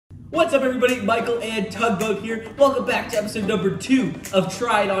What's up everybody, Michael and Tugboat here. Welcome back to episode number 2 of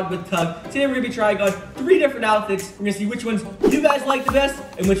Try It On with Tug. Today we're going to be trying on 3 different outfits. We're going to see which ones you guys like the best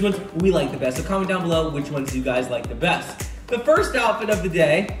and which ones we like the best. So comment down below which ones you guys like the best. The first outfit of the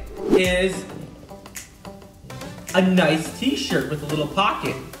day is a nice t-shirt with a little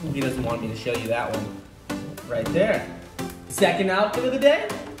pocket. He doesn't want me to show you that one right there. Second outfit of the day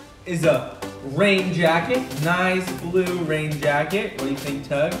is a rain jacket. Nice blue rain jacket. What do you think,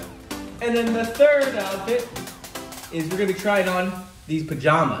 Tug? And then the third outfit is we're gonna be trying on these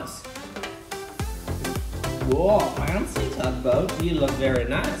pajamas. Whoa, fancy, Tugboat. You look very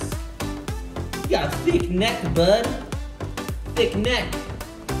nice. You got a thick neck, bud. Thick neck.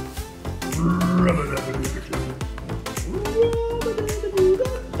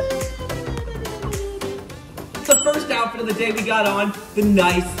 The first outfit of the day, we got on the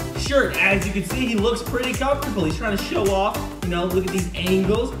nice shirt. As you can see, he looks pretty comfortable. He's trying to show off, you know, look at these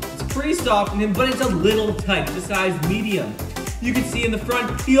angles. It's pretty soft in him, but it's a little tight. It's a size medium. You can see in the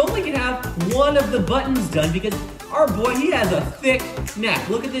front, he only can have one of the buttons done because our boy, he has a thick neck.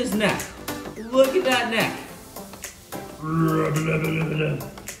 Look at this neck. Look at that neck.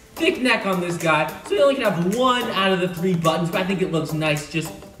 Thick neck on this guy, so he only can have one out of the 3 buttons, but I think it looks nice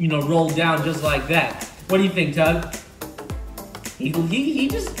just, you know, rolled down just like that. What do you think, Tug? He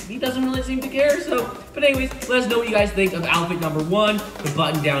doesn't really seem to care, so. But anyways, let us know what you guys think of outfit number 1, the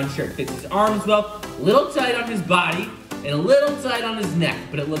button-down shirt. Fits his arms well, a little tight on his body, and a little tight on his neck,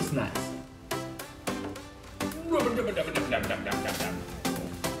 but it looks nice.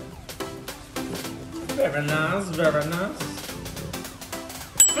 Very nice, very nice.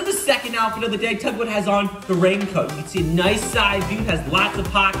 For the second outfit of the day, Tugboat has on the raincoat. You can see a nice side view, it has lots of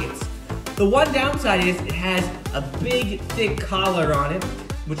pockets. The one downside is it has a big, thick collar on it,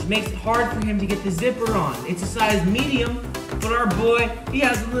 which makes it hard for him to get the zipper on. It's a size medium, but our boy, he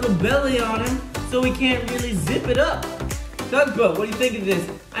has a little belly on him, so he can't really zip it up. Tugboat, what do you think of this?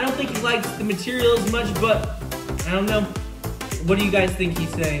 I don't think he likes the material as much, but I don't know. What do you guys think he's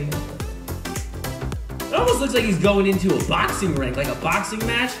saying? It almost looks like he's going into a boxing ring, like a boxing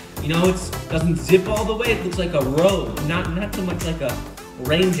match. You know, it doesn't zip all the way. It looks like a robe, not so much like a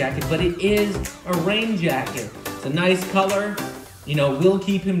rain jacket, but it is a rain jacket. It's a nice color, you know, will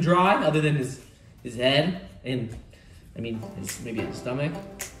keep him dry other than his head and, I mean, maybe his stomach.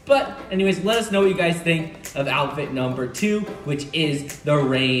 But anyways, let us know what you guys think of outfit number 2, which is the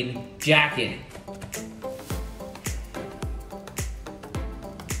rain jacket.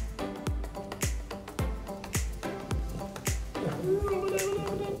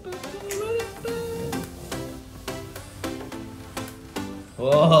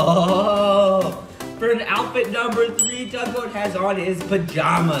 Whoa! For an outfit number 3, Tugboat has on his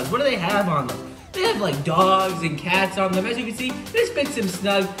pajamas. What do they have on them? They have like dogs and cats on them. As you can see, this fits him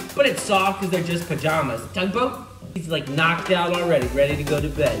snug, but it's soft because they're just pajamas. Tugboat, he's like knocked out already, ready to go to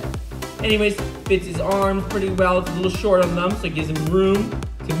bed. Anyways, fits his arms pretty well. It's a little short on them, so it gives him room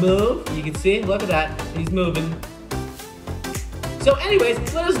to move. You can see, look at that, he's moving. So anyways,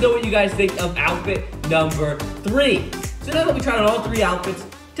 let us know what you guys think of outfit number 3. So now that we tried on all 3 outfits,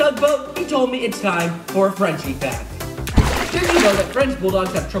 Tugboat, he told me it's time for a Frenchie fact. Did you know that French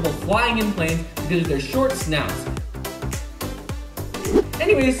bulldogs have trouble flying in planes because of their short snouts?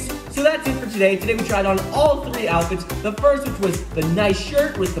 Anyways, so that's it for today. Today we tried on all 3 outfits. The first, which was the nice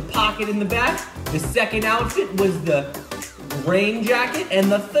shirt with the pocket in the back. The second outfit was the rain jacket.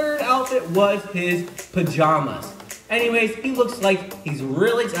 And the third outfit was his pajamas. Anyways, he looks like he's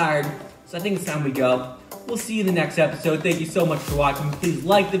really tired, so I think it's time we go. We'll see you in the next episode. Thank you so much for watching. Please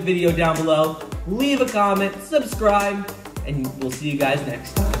like the video down below, leave a comment, subscribe, and we'll see you guys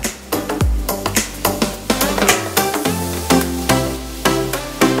next time.